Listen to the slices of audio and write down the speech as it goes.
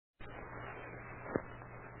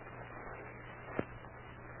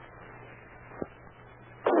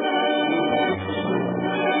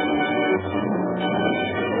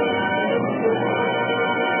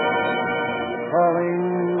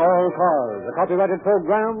copyrighted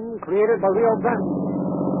program created by Rio Grande.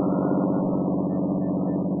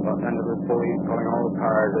 Los Angeles Police calling all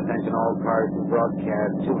cars. Attention all cars to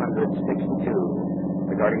broadcast 262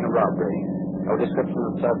 regarding a robbery. No description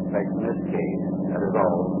of suspects in this case. That is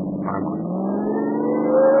all. Harmon.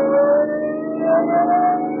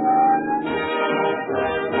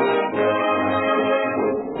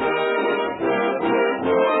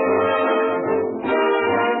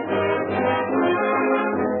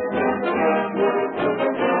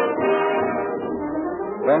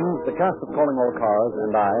 Friends, the cast of Calling All Cars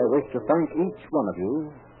and I wish to thank each one of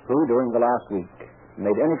you who, during the last week,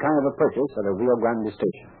 made any kind of a purchase at a Rio Grande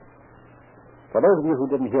station. For those of you who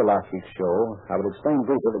didn't hear last week's show, I will explain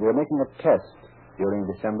briefly that we are making a test during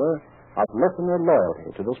December of listener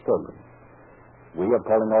loyalty to this program. We of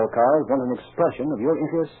Calling All Cars want an expression of your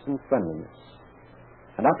interest and friendliness.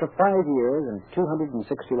 And after 5 years and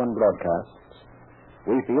 261 broadcasts,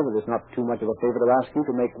 we feel that it's not too much of a favor to ask you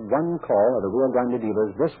to make one call at the Rio Grande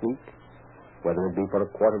dealers this week, whether it be for a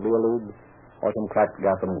quarter beer lube or some cracked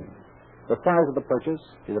gasoline. The size of the purchase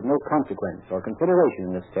is of no consequence or consideration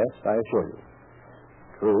in this test, I assure you.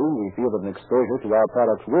 True, we feel that an exposure to our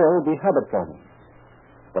products will be habit-forming,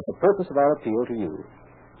 but the purpose of our appeal to you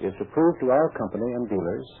is to prove to our company and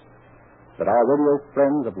dealers that our radio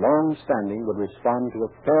friends of long standing would respond to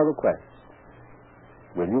a fair request.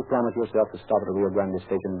 Will you promise yourself to stop at a Rio Grande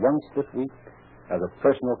station once this week as a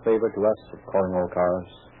personal favor to us of Calling All Cars?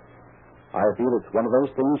 I feel it's one of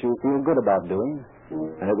those things you feel good about doing,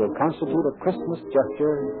 and it will constitute a Christmas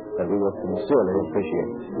gesture that we will sincerely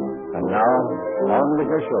appreciate. And now, on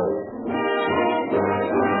with your show.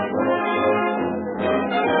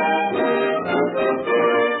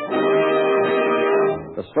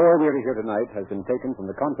 The story we are to hear tonight has been taken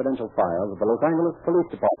from the confidential files of the Los Angeles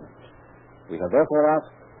Police Department. We have therefore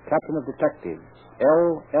asked Captain of Detectives,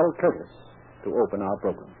 L. Curtis, to open our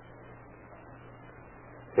program.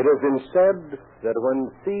 It has been said that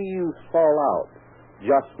when thieves fall out,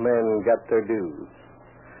 just men get their dues.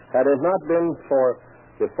 Had it not been for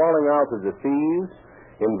the falling out of the thieves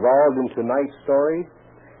involved in tonight's story,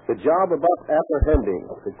 the job of us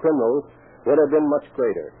apprehending the criminals would have been much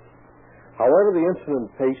greater. However, the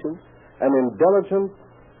incident patience and intelligent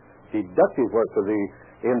deductive work of the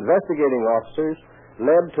investigating officers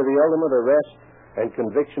led to the ultimate arrest and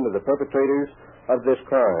conviction of the perpetrators of this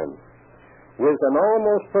crime. With an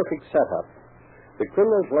almost perfect setup, the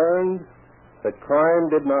criminals learned that crime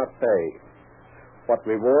did not pay. What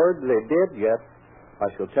reward they did get, I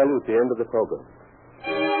shall tell you at the end of the program.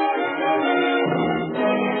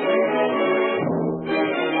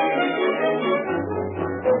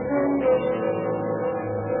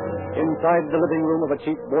 Inside the living room of a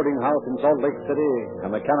cheap boarding house in Salt Lake City, a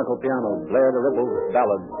mechanical piano blared a Ribble's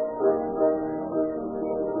ballad.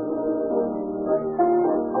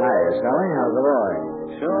 Hi, Sally. How's the boy?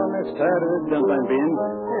 Sure, Miss tired of this dump I'm being.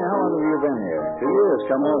 Hey, how long have you been here? 2 years,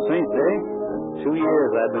 come All Saints Day. 2 years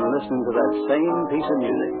I've been listening to that same piece of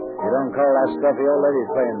music. You don't call that stuffy old lady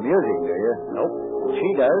playing music, do you? Nope. She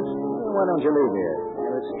does. Well, why don't you leave here?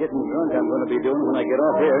 Well, it's getting drunk I'm going to be doing when I get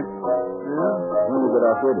off here. Yeah? When do you get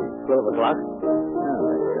off duty? 12 o'clock. Oh,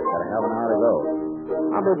 you've got a half an hour to go.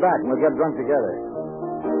 I'll be back and we'll get drunk together.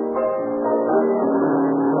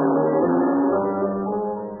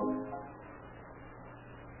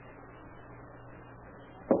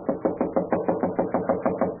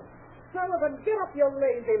 Sullivan, get up, you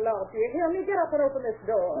lazy lout. Do you hear me? Get up and open this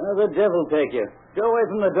door. Now, the devil take you. Go away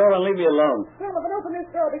from the door and leave me alone. Sullivan, open this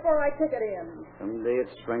door before I kick it in. Someday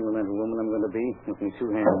it's strangling that woman I'm going to be with me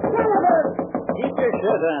 2 hands. Sullivan! Keep your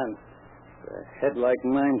shirt on. A head like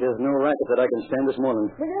mine does no racket that I can stand this morning.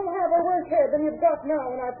 Well, you'll have a worse head than you've got now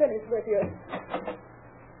when I finish with you.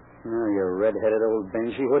 Oh, you red-headed old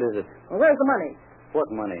banshee. What is it? Well, where's the money? What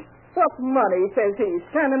money? What money, says he,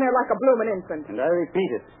 standing there like a bloomin' infant. And I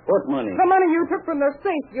repeat it. What money? The money you took from the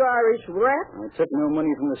safe, you Irish rat. I took no money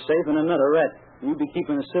from the safe, and I'm not a rat. You be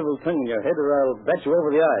keeping a civil tongue in your head, or I'll bat you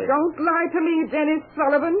over the eye. Don't lie to me, Dennis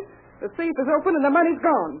Sullivan. The safe is open and the money's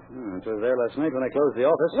gone. It was there last night when I closed the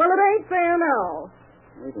office. Well, it ain't there now.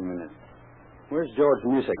 Wait a minute. Where's George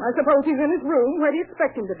Music? I suppose he's in his room. Where do you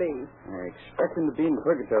expect him to be? I expect him to be in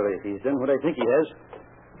purgatory if he's done what I think he has.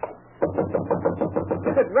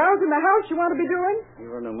 Is it rousing the house you want to be doing? You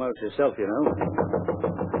run no mouth yourself, you know.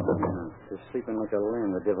 Just sleeping like a lamb,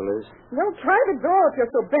 the devil is. Well, try the door if you're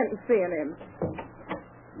so bent on seeing him.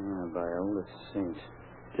 By all the saints.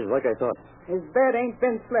 It's like I thought. His bed ain't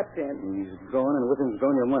been slept in. He's gone, and with him's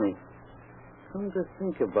gone your money. Come to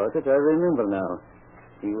think about it, I remember now.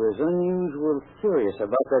 He was unusual curious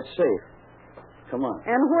about that safe. Come on.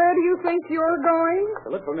 And where do you think you're going? To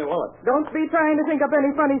look for my wallet. Don't be trying to think up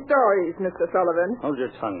any funny stories, Mr. Sullivan. Hold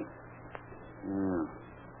your tongue. Yeah.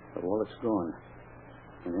 The wallet's gone.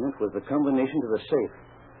 And in it was the combination to the safe.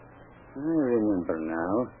 I remember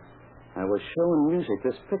now. I was showing music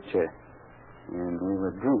this picture. And we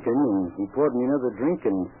were drinking, and he poured me another drink,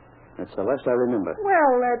 and that's the last I remember.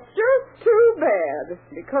 Well, that's just too bad.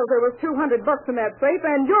 Because there was $200 in that safe,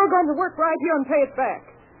 and you're going to work right here and pay it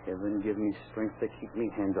back. Heaven give me strength to keep me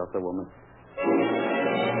hands off the woman.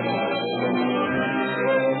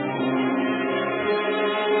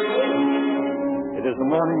 It is the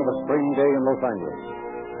morning of a spring day in Los Angeles.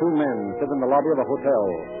 Two men sit in the lobby of a hotel.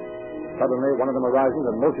 Suddenly, one of them arises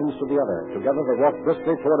and motions to the other. Together, they walk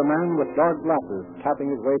briskly toward a man with dark glasses, tapping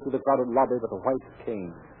his way through the crowded lobby with a white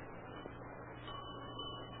cane.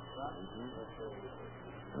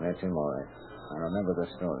 That's him, all right. I remember the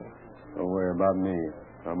story. Don't worry about me.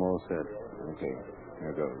 I'm all set. Okay,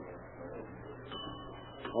 here goes.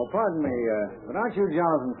 Oh, pardon me, but aren't you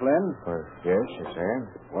Jonathan Flynn? Yes, I am.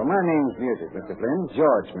 Well, my name's Music, Mr. Flynn.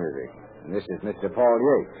 George Music. And this is Mr. Paul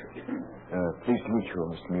Yates. Pleased to meet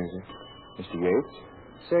you, Mr. Music. Mr. Yates?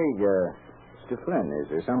 Say, Mr. Flynn,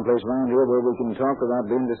 is there someplace around here where we can talk without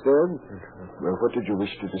being disturbed? Well, what did you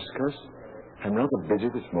wish to discuss? I'm rather busy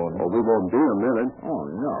this morning. Oh, we won't be a minute. Oh,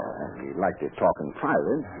 no. We'd like to talk in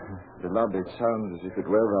private. The lobby sounds as if it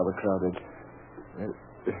were rather crowded. Well,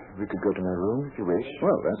 we could go to my room if you wish.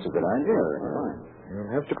 Well, that's a good idea. Fine.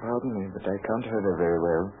 You'll have to pardon me, but I can't hear her very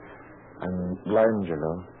well. I'm blind, you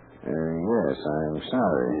know. Yes, I'm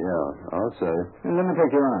sorry. Yeah, I'll say. And let me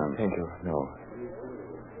take your arm. Thank you. No.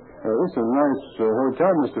 This is a nice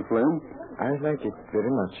hotel, Mr. Flynn. I like it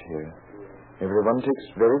very much here. Everyone takes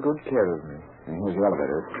very good care of me. And here's the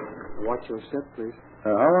elevator. Watch your step, please.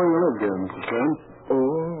 How long you lived here, Mr. Flynn?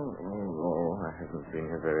 Oh, I haven't been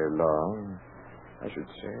here very long. I should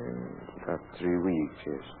say about 3 weeks,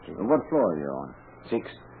 yes. And what floor are you on? 6.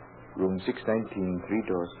 Room 619, 3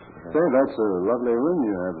 doors. Say, that's a lovely room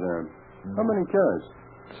you have there. How many cars?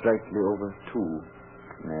 Slightly over 2.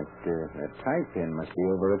 That tie pin must be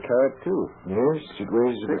over a carat, too. Yes, it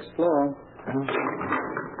weighs... 6th floor.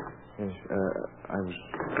 Yes, I was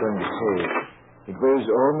going to say, it weighs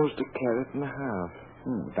almost a carat and a half.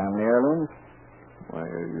 Family heirloom? Why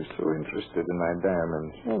are you so interested in my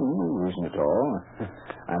diamonds? Oh, no reason at all.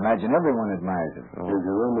 I imagine everyone admires it. Here's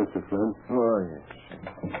your room, Mr. Flynn. Oh, yes.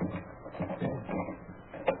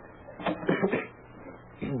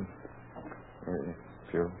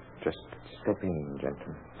 If you'll just step in,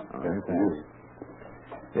 gentlemen. Thank you.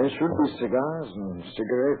 There should be cigars and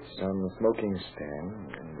cigarettes on the smoking stand.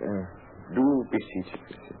 Do be seated.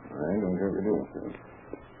 I don't think we do.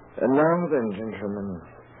 And now then, gentlemen,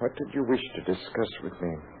 what did you wish to discuss with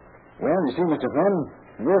me? Well, you see, Mr. Flynn,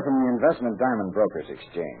 we're from the Investment Diamond Brokers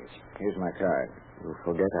Exchange. Here's my card. You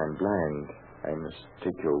forget I'm blind. I must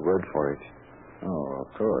take your word for it. Oh,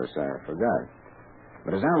 of course, I forgot.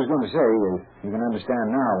 But as I was going to say, you can understand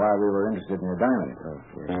now why we were interested in your diamond.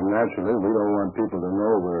 And naturally, we don't want people to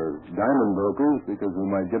know we're diamond brokers because we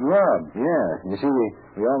might get robbed. Yeah, you see,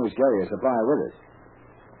 we always carry a supply with us.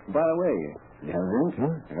 By the way, you have a drink?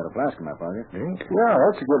 I got a flask in my pocket. Drink? Yeah,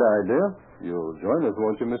 that's a good idea. You'll join us,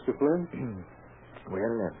 won't you, Mr. Flynn? Well,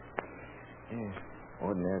 yes.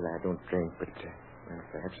 Ordinarily I don't drink, but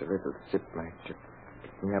perhaps a little sip might pick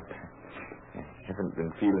me up. I haven't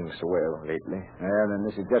been feeling so well lately. Well, then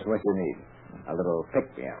this is just what you need. A little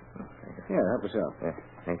pick-me-up. Here, help yourself.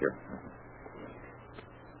 Thank you.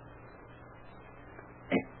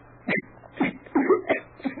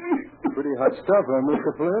 Pretty hot stuff, huh,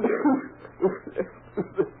 Mr. Flynn?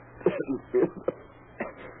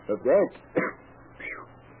 Look, that.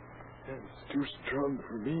 It's too strong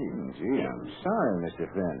for me. Gee, I'm sorry,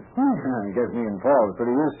 Mr. Flynn. I guess me and Paul are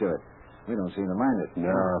pretty used to it. We don't seem to mind it.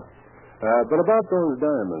 No. But about those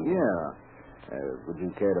diamonds. Yeah. Would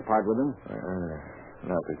you care to part with them?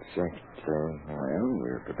 Not exactly. Well,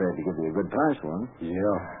 we're prepared to give you a good price for them.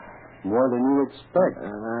 Yeah. More than you expect.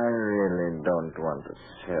 I really don't want to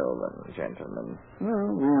sell them, gentlemen.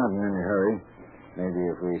 Well, we're not in any hurry. Maybe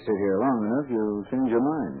if we sit here long enough, you'll change your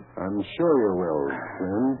mind. I'm sure you will,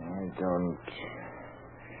 Flynn. I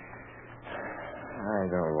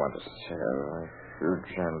don't want to sell. You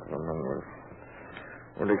gentlemen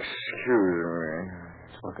will excuse me.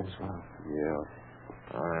 Talking swell. Yeah.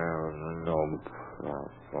 I have no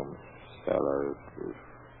problem sellers.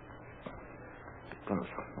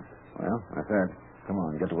 Well, that's that. Come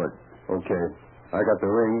on, get to work. Okay. I got the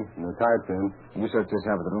ring and the tie pin. You search this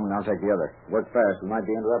half of the room, and I'll take the other. Work fast. We might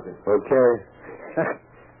be interrupted. Okay.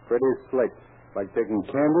 Pretty slick. Like taking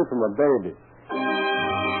candy from a baby.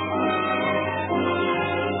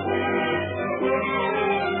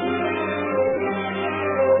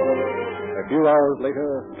 few hours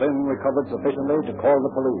later, Flynn recovered sufficiently to call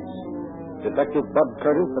the police. Detective Bud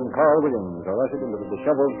Curtis and Carl Williams are ushered into the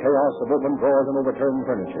disheveled chaos of open drawers and overturned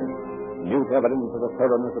furniture, mute evidence of the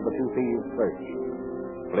thoroughness of the two thieves' search.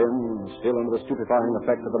 Flynn, still under the stupefying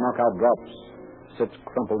effect of the knockout drops, sits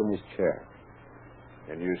crumpled in his chair.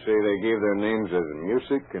 And you say they gave their names as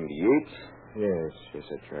Music and Yates? Yes,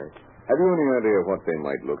 that's right. Have you any idea what they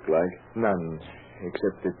might look like? None,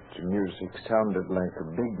 except that Music sounded like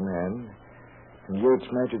a big man, and Yates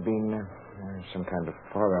might have been some kind of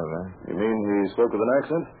foreigner. You mean he spoke with an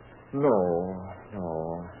accent?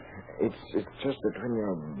 No. It's just that when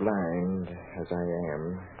you're blind, as I am,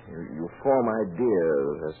 you form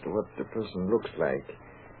ideas as to what the person looks like.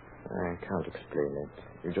 I can't explain it.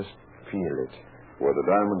 You just feel it. Were the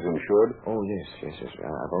diamonds insured? Oh, yes.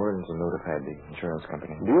 I've already notified the insurance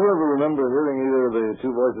company. Do you ever remember hearing either of the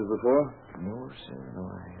two voices before? No, sir. No,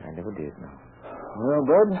 I never did, no. Well,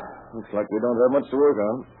 Bud, looks like we don't have much to work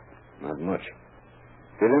on. Not much.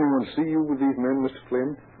 Did anyone see you with these men, Mr.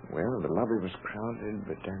 Flynn? Well, the lobby was crowded,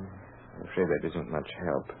 but I'm afraid that isn't much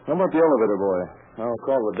help. How about the elevator boy? I'll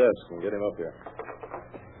call the desk and get him up here.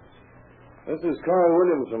 This is Carl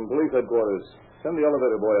Williams from police headquarters. Send the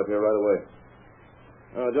elevator boy up here right away.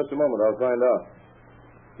 Just a moment, I'll find out.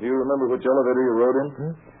 Do you remember which elevator you rode in?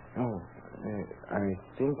 Oh, I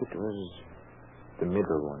think it was the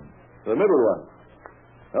middle one. The middle one?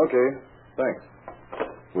 Okay, thanks.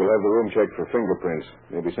 We'll have the room checked for fingerprints.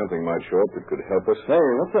 Maybe something might show up that could help us. Hey,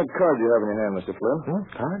 what's that card you have in your hand, Mr. Flynn?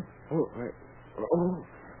 Card? Wait,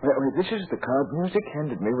 this is the card Music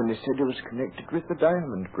handed me when he said it was connected with the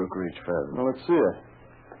diamond brokerage firm. Well, let's see it.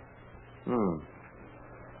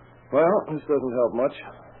 Well, this doesn't help much.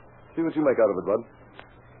 See what you make out of it, Bud.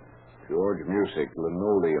 George Music,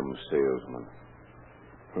 linoleum salesman.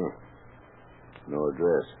 No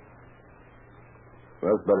address.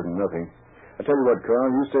 Well, that's better than nothing. I tell you what, Carl,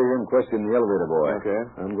 you stay here and question the elevator boy. Okay.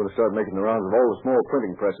 I'm going to start making the rounds of all the small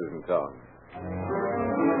printing presses in town.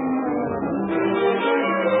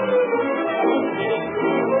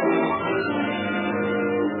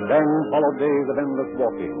 Then followed days of endless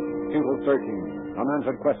walking, futile searching,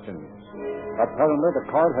 unanswered questions. Apparently, the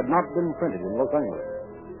card had not been printed in Los Angeles.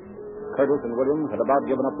 Curtis and Williams had about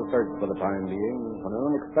given up the search for the time being when an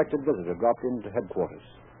unexpected visitor dropped into headquarters.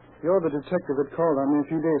 You're the detective that called on me a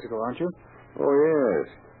few days ago, aren't you? Oh,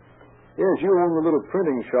 yes. Yes, you own the little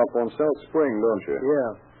printing shop on South Spring, don't you?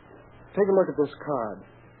 Yeah. Take a look at this card.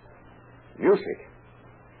 Music?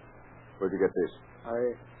 Where'd you get this?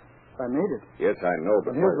 I made it. Yes, I know,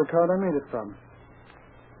 but... And here's the card I made it from.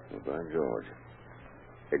 Oh, by George.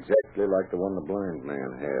 Exactly like the one the blind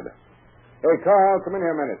man had. Hey, Carl, come in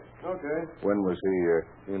here a minute. Okay. When was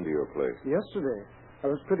he into your place? Yesterday.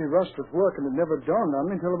 I was pretty rushed with work, and it never dawned on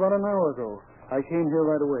me until about an hour ago. I came here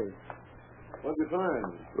right away. What'd you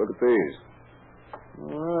find? Look at these.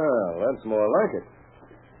 Well, that's more like it.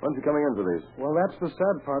 When's he coming in for these? Well, that's the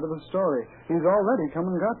sad part of the story. He's already come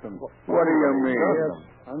and got them. What do you mean? Yes,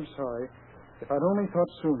 I'm sorry. If I'd only thought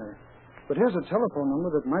sooner. But here's a telephone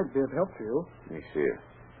number that might be of help to you. Let me see it.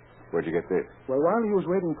 Where'd you get this? Well, while he was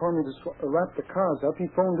waiting for me to wrap the cards up, he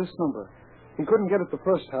phoned this number. He couldn't get it the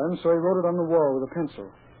first time, so he wrote it on the wall with a pencil.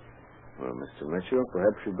 Well, Mr. Mitchell,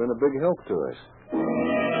 perhaps you've been a big help to us.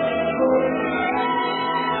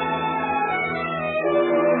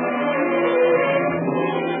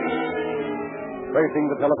 Tracing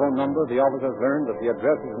the telephone number, the officers learned that the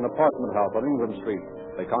address is an apartment house on England Street.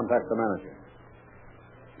 They contact the manager.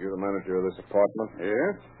 You're the manager of this apartment?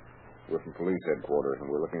 Yes. We're from police headquarters,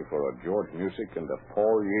 and we're looking for a George Music and a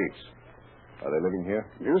Paul Yates. Are they living here?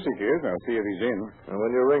 Music is. I'll see if he's in. And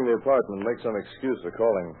when you ring the apartment, make some excuse for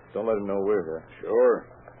calling. Don't let him know we're here. Sure.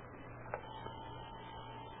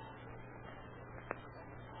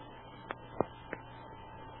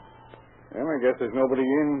 Well, I guess there's nobody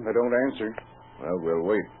in. They don't answer. Well, we'll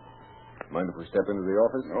wait. Mind if we step into the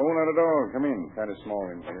office? No, not at all. Come in. Kind of small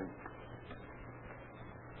in here.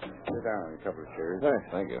 Sit down. A couple of chairs.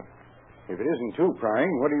 Thank you. If it isn't too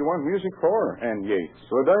prying, what do you want music for? And Yates.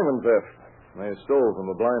 For a diamond theft. They stole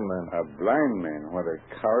from a blind man. A blind man? What a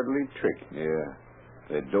cowardly trick. Yeah.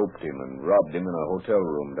 They doped him and robbed him in a hotel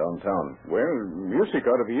room downtown. Well, music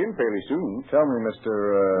ought to be in fairly soon. Tell me, Mr.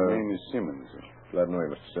 My name is Simmons. Glad to know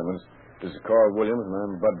you, Mr. Simmons. This is Carl Williams, and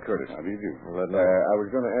I'm Bud Curtis. How do you do? I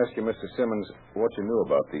was going to ask you, Mr. Simmons, what you knew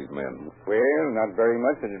about these men. Well, not very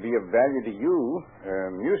much that'd be of value to you.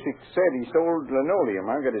 Music said he sold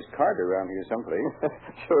linoleum. I've got his card around here someplace.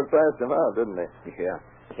 Sure passed him out, didn't they?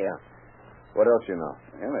 Yeah. What else you know?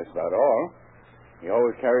 Well, that's about all. He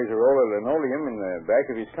always carries a roll of linoleum in the back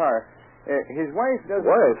of his car. His wife doesn't...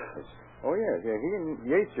 Wife? Oh, yes. Yeah, he and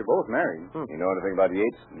Yates are both married. You know anything about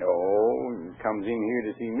Yates? No, he comes in here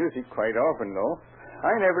to see music quite often, though.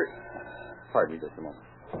 I never... Pardon me just a moment.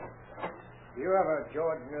 Do you have a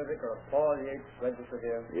George Music or a Paul Yates registered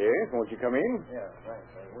here? Yes, won't you come in? Yeah, thanks.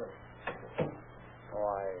 I will. Oh,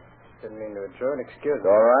 I didn't mean to intrude. Excuse me.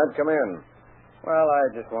 All right, come in. Well,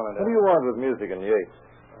 I just wanted to... What do you want with music and Yates?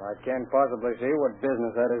 I can't possibly see what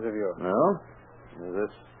business that is of yours. No? Does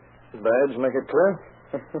this badge make it clear?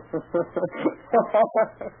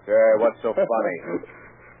 What's so funny?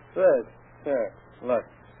 Yes. Here, look.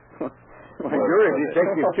 Well, you're a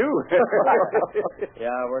detective, too. Yeah,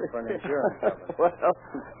 I work for an insurance company. Well,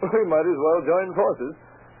 we might as well join forces.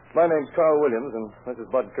 My name's Carl Williams, and this is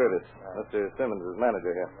Bud Curtis. Mr. Simmons is manager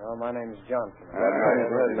here. Well, my name's Johnson.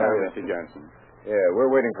 Mr. Johnson. Yeah, we're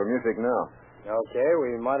waiting for music now. Okay,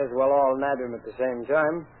 we might as well all nab him at the same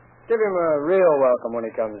time. Give him a real welcome when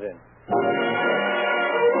he comes in.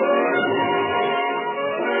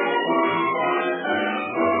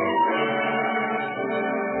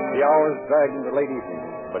 The hours dragged into late evening,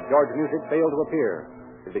 but George Music failed to appear.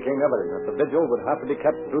 It became evident that the vigil would have to be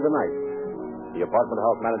kept through the night. The apartment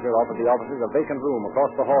house manager offered the officers a vacant room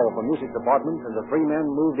across the hall for Music's apartment, and the three men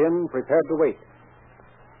moved in, prepared to wait.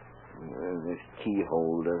 Well, this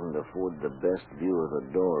keyhole doesn't afford the best view of the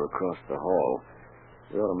door across the hall.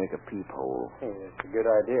 We ought to make a peephole. Hey, that's a good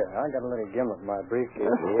idea. I got a little gimlet in my briefcase.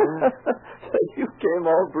 So you came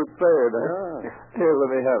all prepared, huh? Here, let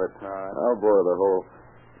me have it. All right. I'll bore the hole.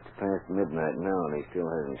 It's past midnight now, and he still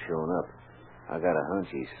hasn't shown up. I got a hunch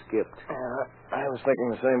he skipped. I was thinking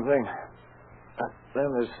the same thing. Then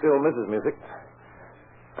there's still Mrs. Music.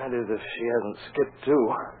 That is, if she hasn't skipped, too.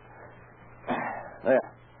 There.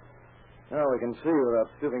 Now we can see without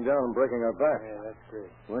stooping down and breaking our back. Yeah, that's great.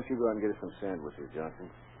 Why don't you go out and get us some sandwiches, Johnson?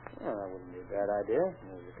 Well, that wouldn't be a bad idea.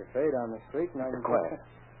 There's a cafe down the street, and I can... Quiet.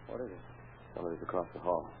 What is it? Somebody's across the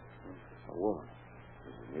hall. A woman.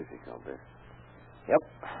 Mrs. Music, I'll bet. Yep.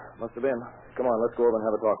 Must have been. Come on, let's go over and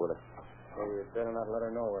have a talk with her. Hey, you'd better not let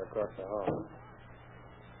her know we're across the hall.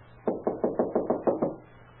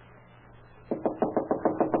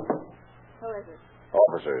 Who is it?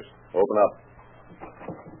 Officers, open up.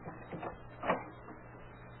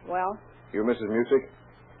 Well, You Mrs. Music?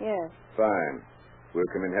 yes. Fine. We'll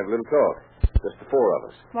come in and have a little talk. Just the four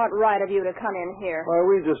of us. What right have you to come in here? Well,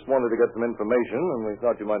 we just wanted to get some information, and we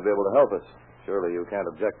thought you might be able to help us. Surely you can't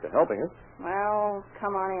object to helping us. Well,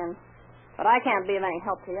 come on in. But I can't be of any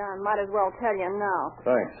help to you. I might as well tell you now.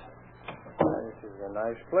 Thanks. This is a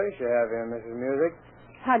nice place you have here, Mrs. Music.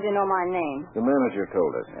 How'd you know my name? The manager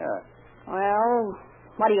told us. Yeah. Well,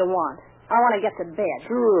 what do you want? I want to get to bed.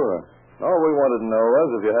 Sure. All we wanted to know was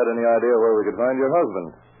if you had any idea where we could find your husband.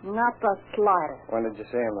 Not the slightest. When did you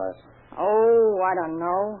see him last? Oh, I don't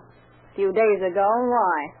know. A few days ago.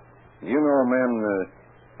 Why? You know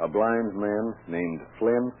a blind man named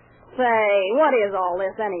Flynn? Say, what is all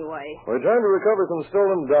this anyway? We're trying to recover some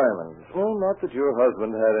stolen diamonds. Well, not that your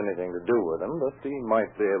husband had anything to do with them, but he might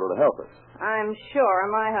be able to help us. I'm sure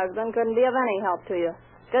my husband couldn't be of any help to you.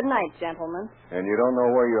 Good night, gentlemen. And you don't know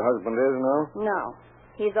where your husband is now? No.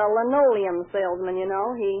 He's a linoleum salesman, you know.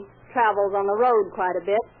 He travels on the road quite a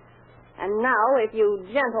bit. And now, if you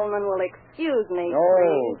gentlemen will excuse me,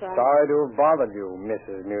 please. Sorry to have bothered you,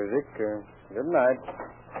 Mrs. Music. Good night.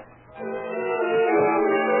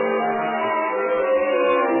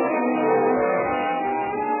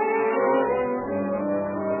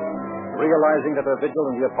 Realizing that their vigil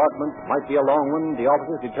in the apartment might be a long one, the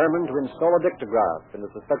officers determined to install a dictograph in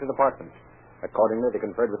the suspected apartment. Accordingly, they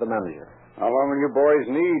conferred with the manager. How long will you boys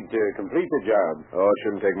need to complete the job? Oh, it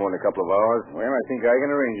shouldn't take more than a couple of hours. Well, I think I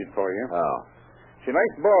can arrange it for you. How? She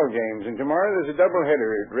likes ball games, and tomorrow there's a doubleheader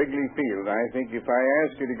at Wrigley Field. I think if I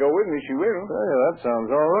ask her to go with me, she will. Hey, that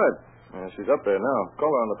sounds all right. Yeah, she's up there now.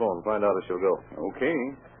 Call her on the phone and find out if she'll go. Okay.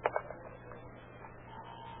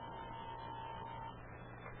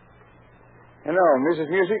 Hello, Mrs.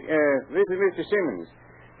 Music. This is Mr. Simmons.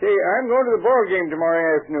 Say, I'm going to the ball game tomorrow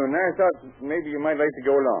afternoon, and I thought maybe you might like to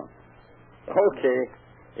go along. Okay.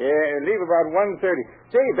 Yeah, leave about 1:30.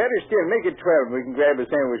 Say, better still, make it 12. We can grab a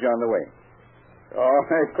sandwich on the way. Oh,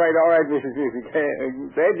 that's quite all right, Mrs. Music.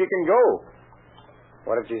 Glad you can go.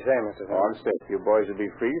 What did she say, Mrs. All set. You boys will be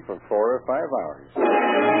free for 4 or 5 hours.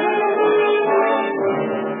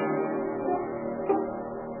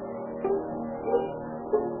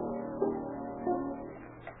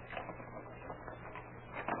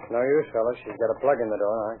 No use, fellas. She's got a plug in the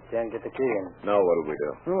door. I can't get the key in. Now what'll we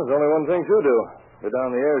do? Well, there's only one thing to do. Go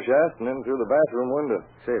down the air shaft and in through the bathroom window.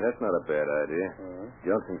 Say, that's not a bad idea.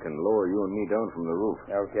 Johnson can lower you and me down from the roof.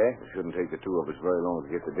 Okay. It shouldn't take the two of us very long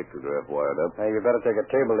to get the dictograph wired up. Now, you better take a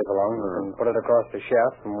table leaf along and put it across the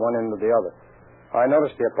shaft from one end to the other. I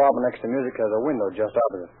noticed the apartment next to music has a window just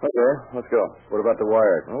opposite. Okay, let's go. What about the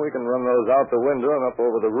wires? Well, we can run those out the window and up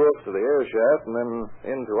over the roof to the air shaft and then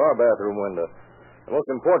into our bathroom window. The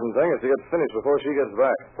most important thing is to get finished before she gets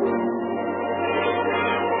back.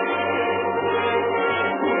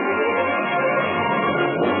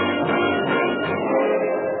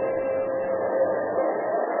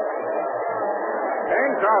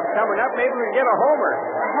 Bancroft's coming up. Maybe we can get a homer.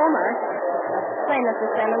 A homer? Say, Mr.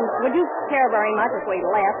 Simmons, would you care very much if we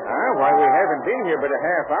left? Why, we haven't been here but a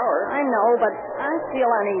half hour. I know, but I feel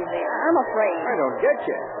uneasy. I'm afraid. I don't get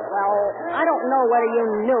you. Well, I don't know whether you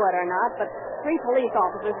knew it or not, but 3 police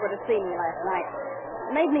officers were to see me last night.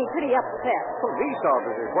 It made me pretty upset. Police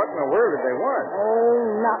officers? What in the world did they want? Oh,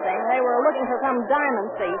 nothing. They were looking for some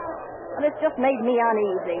diamond thief. And this just made me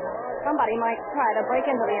uneasy. Somebody might try to break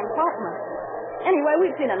into the apartment. Anyway,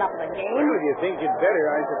 we've seen enough of the game. Well, you think you'd better,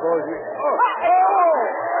 I suppose. Oh!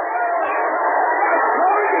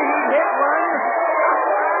 He hit one.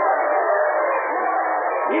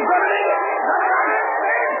 He's got it in.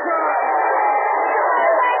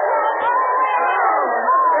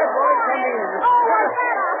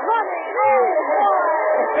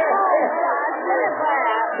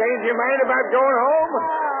 Change your mind about going home?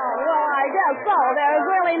 Well, I guess so. There's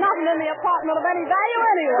really nothing in the apartment of any value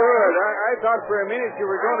anyway. Good. I thought for a minute you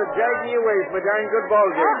were going to drag me away from a darn good ball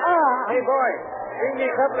game. Hey, boy, bring me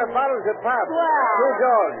a couple of bottles of pop. Wow. 2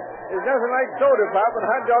 dogs. There's nothing like soda pop and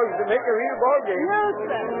hot dogs to make a real ball game.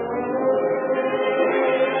 Listen.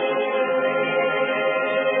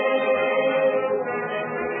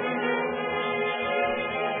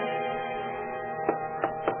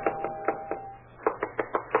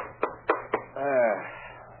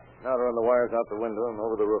 Now to run the wires out the window and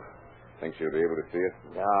over the roof. Think she'll be able to see us?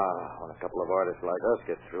 Yeah, when a couple of artists like us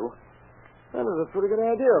get through. That is a pretty good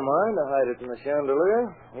idea of mine to hide it in the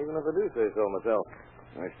chandelier, even if I do say so myself.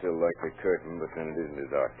 I still like the curtain, but then it isn't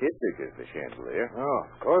as artistic as the chandelier. Oh,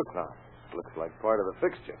 of course not. Looks like part of the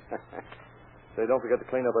fixture. Say, don't forget to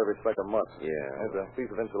clean up every speck of muck. Yeah. There's a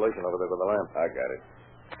piece of insulation over there with the lamp. I got it.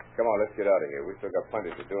 Come on, let's get out of here. We still got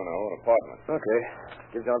plenty to do in our own apartment. Okay.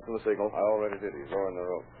 Give Johnson the signal. I already did. He's lowering the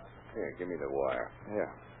rope. Here, give me the wire. Here.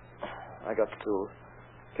 I got the tools.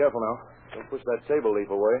 Careful now. Don't push that table leaf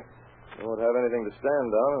away. We won't have anything to stand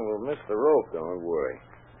on, and we'll miss the rope. Don't worry.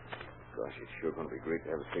 Gosh, it's sure going to be great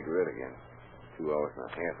to have a cigarette again. 2 hours and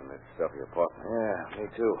a half in that stuffy apartment. Yeah, me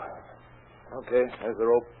too. Okay, there's the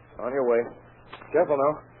rope. On your way. Careful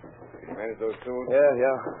now. You manage those tools?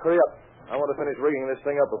 Yeah. Hurry up. I want to finish rigging this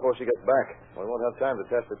thing up before she gets back. We won't have time to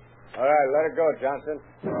test it. All right, let it go, Johnson.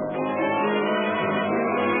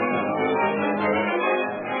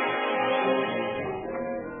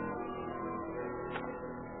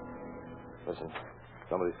 Listen,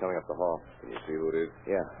 somebody's coming up the hall. Can you see who it is?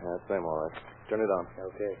 Yeah, that's them, all right. Turn it on.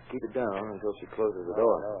 Okay. Keep it down until she closes the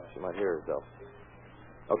door. no. She might hear herself.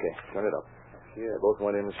 Okay, turn it up. Here. They both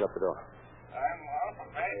went in and shut the door. I'm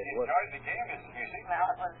awful glad you enjoyed the game, Mrs. Music. Well,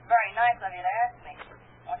 it was very nice of you to ask me.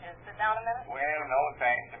 Want you to sit down a minute? Well, no,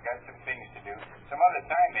 thanks. I've got some things to do. Some other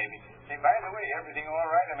time, maybe. Say, by the way, everything all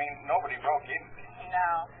right? I mean, nobody broke in.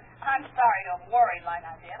 No. I'm sorry to have worried like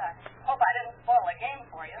I did. I hope I didn't spoil the game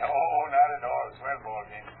for you. No, not at all. Swell ball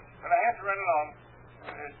game. But I have to run along.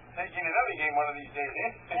 Taking another game one of these days,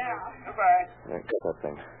 eh? Yeah. Goodbye. Yeah, get that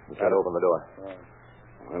thing. You can't open the door.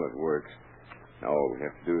 Well, it works. Now all we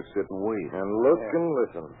have to do is sit and wait. And look and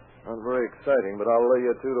listen. Not very exciting, but I'll lay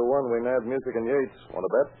you 2 to 1 we nab Music and Yates. Want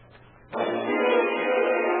to bet?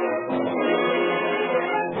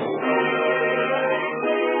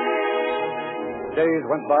 Days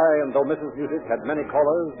went by, and though Mrs. Music had many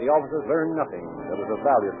callers, the officers learned nothing that was of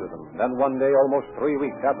value to them. Then one day, almost 3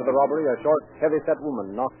 weeks after the robbery, a short, heavy-set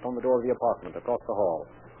woman knocked on the door of the apartment across the hall.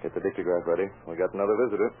 Get the dictograph ready. We got another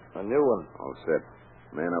visitor. A new one. All set.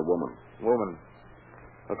 Man or woman? Woman.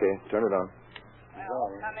 Okay, turn it on.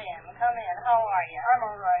 Well, come in. How are you? I'm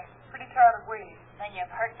all right. Pretty tired of waiting. Then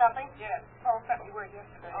you've heard something? Yes. Paul sent me word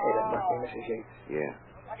yesterday. Hey, that must be Mrs. Yates. Yeah.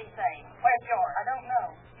 What did he say? Where's yours? I don't know.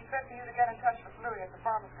 He said for you to get in touch with Louis at the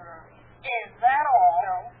farmer's garage. Is that all?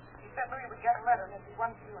 No. He said Louis would get a letter and there'd be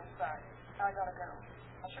one for you inside. Now I gotta go.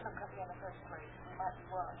 I shouldn't have come here in the first place. We might be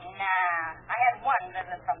watched. Nah. I had one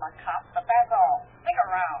visit from the cops, but that's all. Stick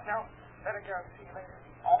around. No. Better go. See you later.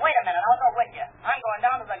 Oh, wait a minute. I'll go with you. I'm going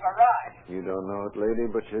down to the garage. You don't know it, lady,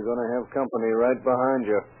 but you're going to have company right behind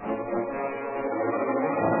you.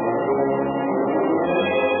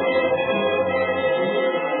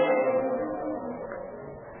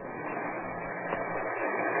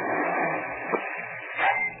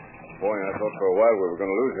 Boy, I thought for a while we were going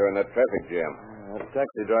to lose her in that traffic jam. That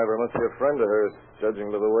taxi driver must be a friend of hers, judging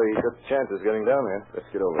by the way he took chances getting down here. Let's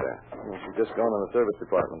get over there. She's just gone on the service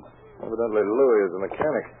department. Evidently, Louis is a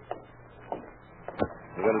mechanic.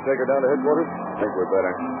 You going to take her down to headquarters? I think we're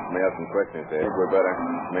better. May have some questions there. I think we're better.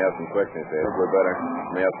 May have some questions there. I think we're better.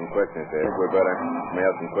 May have some questions there. I think we're better. May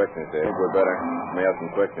have some questions there. I think we're better. May have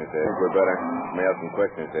some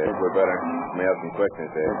questions there. I think we're better. May have some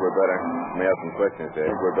questions there. I think we're better. May have some questions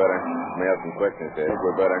there. I think we're better. May have some questions there. I think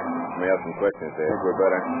we're better. May have some questions there. I think we're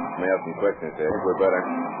better. May have some questions there. I think we're better.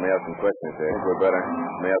 May have some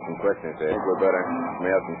questions there. I think we're better.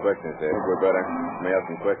 May have some questions there. I think we're better. May have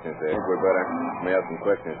some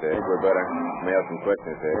questions there. I think we're better. May have some questions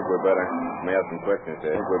there. I think we're better. May have some questions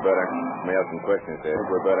there. I think we're better.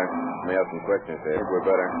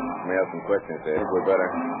 May have some questions there. I think we're better.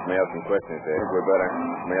 May have some questions there. I think we're better.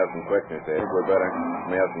 May have some questions there. I think we're better.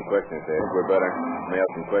 May have some questions there.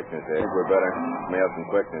 I think we're better. May have some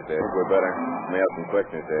questions there. I think we're better. May have some questions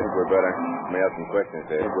there. I think we're better. May have some questions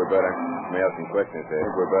there. I think we're better. May have some questions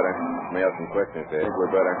there. I think we're better. May have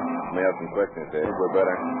some questions there. I think we're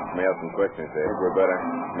better. May have some questions there. I think we're better.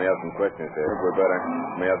 May have some questions there. I think we're better.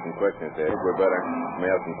 May have some questions there. I think we're better. May have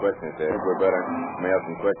some questions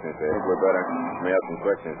there. I think we're better. May have some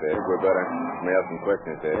questions there. I think we're better. May have some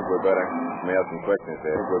questions there. I think we're better. May have some questions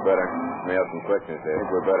there. I think we're better. May have some questions there. I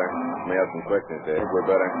think we're better. May have some questions there. I think we're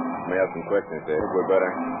better. May have some questions there. I think we're better.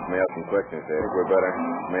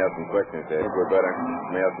 May have some questions there. I think we're better. May have some questions there. I think we're better. May have some questions there. I think we're better.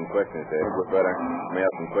 May have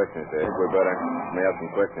some questions there. I think we're better. May have some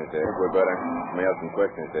questions there. I think we're better.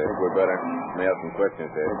 May have some questions there. I think we're better. May have some questions there. I think we're better. May have some questions there. I think we're better. May have some questions there. I think we're better. May have some questions there. I think we're better. May have some questions there. I think we're better. May have some questions there. I think we're better. May have some questions there. I think we're better. May have some questions there. I think we're better. May have some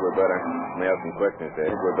questions there. I think we're better. May have some questions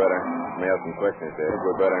there. I think we're better. May have some questions there. I think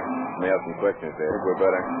we're better. May have some questions there. I think we're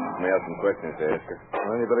better. May have some questions there.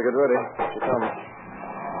 Well, you better get ready. Here come.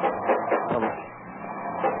 Come. Come.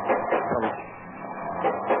 Come.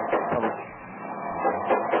 Come. Come.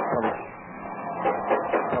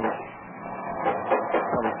 Come. Come.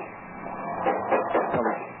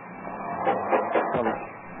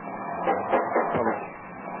 Come.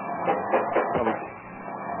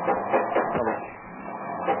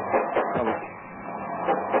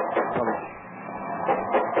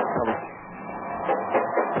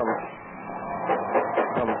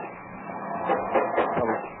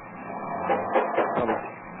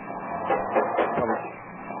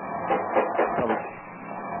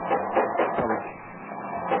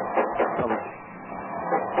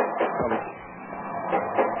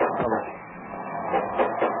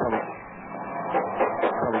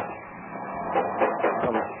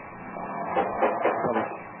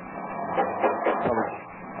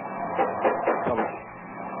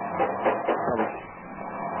 Come.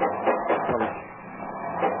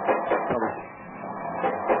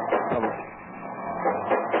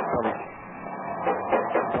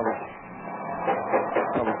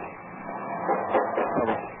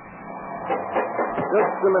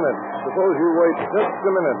 Just a minute. Suppose you wait just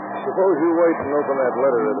a minute. Suppose you wait and open that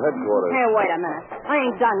letter at headquarters. Hey, wait a minute. I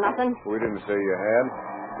ain't done nothing. We didn't say you had.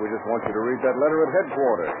 We just want you to read that letter at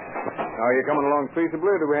headquarters. Now, are you coming along peaceably,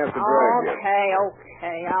 or do we have to drag you? Okay,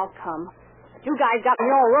 I'll come. But you guys got me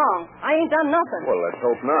all wrong. I ain't done nothing. Well, let's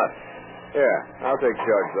hope not. Yeah, I'll take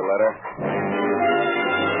charge of the letter.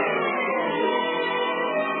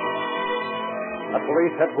 At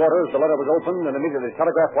police headquarters, the letter was opened, and immediately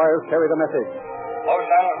telegraph wires carried a message. Los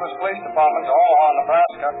Angeles Police Department to Omaha,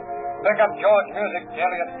 Nebraska. Pick up George Music,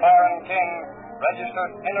 Elliot Byron King,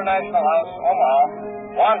 registered International House, Omaha.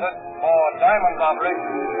 Wanted for diamond robbery.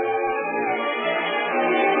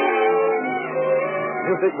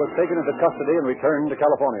 Music was taken into custody and returned to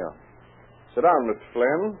California. Sit down, Mr.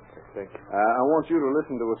 Flynn. I want you to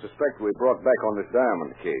listen to a suspect we brought back on this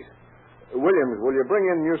diamond case. Williams, will you bring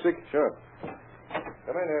in Music? Sure.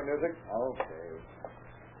 Come in here, Music. Okay.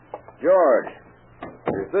 George,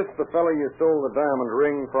 is this the fellow you stole the diamond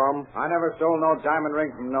ring from? I never stole no diamond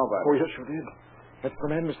ring from nobody. Oh, yes, you did. That's the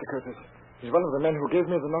man, Mr. Curtis. He's one of the men who gave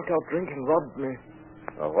me the knockout drink and robbed me.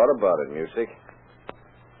 Well, what about it, Music?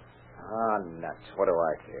 Ah, nuts. What do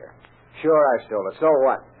I care? Sure, I stole it. So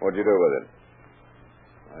what? What'd you do with it?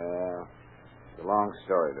 Well, it's a long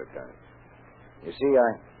story, Lieutenant. You see,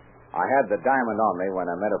 I had the diamond on me when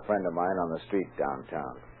I met a friend of mine on the street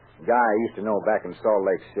downtown. A guy I used to know back in Salt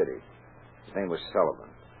Lake City. His name was Sullivan.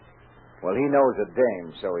 Well, he knows a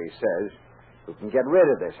dame, so he says, who can get rid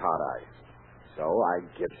of this hot ice. So I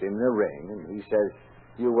gives him the ring, and he says,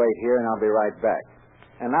 you wait here and I'll be right back.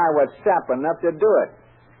 and I was sap enough to do it.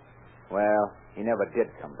 Well, he never did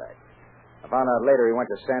come back. I found out later he went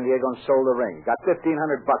to San Diego and sold the ring. Got $1,500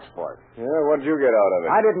 for it. Yeah, what'd you get out of it?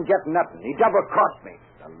 I didn't get nothing. He double-crossed me.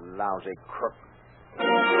 The lousy crook.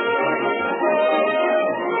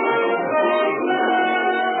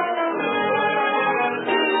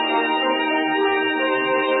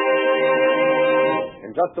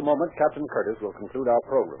 In just a moment, Captain Curtis will conclude our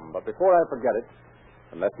program. But before I forget it,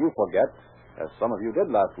 unless you forget, as some of you did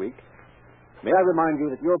last week, may I remind you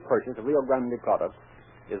that your purchase of Rio Grande products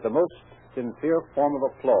is the most sincere form of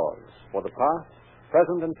applause for the past,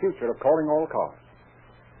 present, and future of Calling All Cars.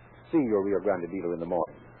 See your Rio Grande dealer in the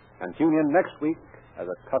morning, and tune in next week as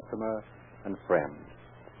a customer and friend.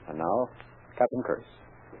 And now, Captain Curtis.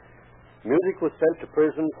 Music was sent to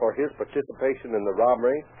prison for his participation in the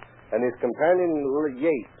robbery, and his companion,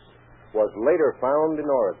 Yates, was later found in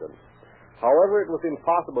Oregon. However, it was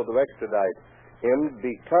impossible to extradite him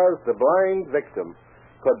because the blind victim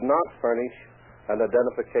could not furnish an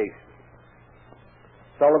identification.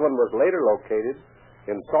 Sullivan was later located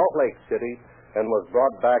in Salt Lake City and was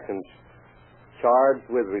brought back and charged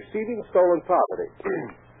with receiving stolen property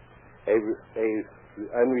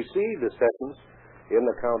and received a sentence in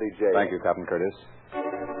the county jail. Thank you, Captain Curtis.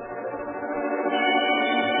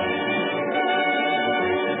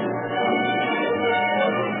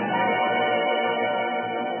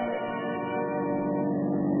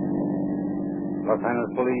 Los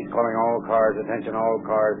Angeles Police calling all cars, attention all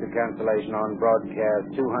cars to cancellation on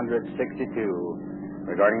broadcast 262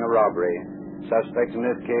 regarding a robbery. Suspect in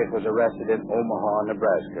this case was arrested in Omaha,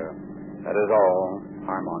 Nebraska. That is all.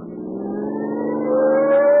 Harmon.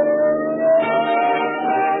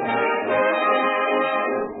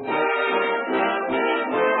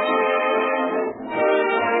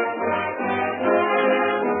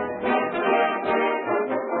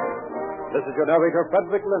 This is your narrator,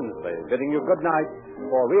 Frederick Lindsley, bidding you good night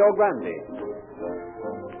for Rio Grande.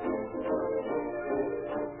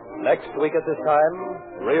 Next week at this time,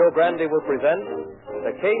 Rio Grande will present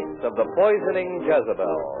The Case of the Poisoning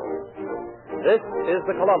Jezebel. This is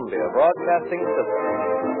the Columbia Broadcasting System.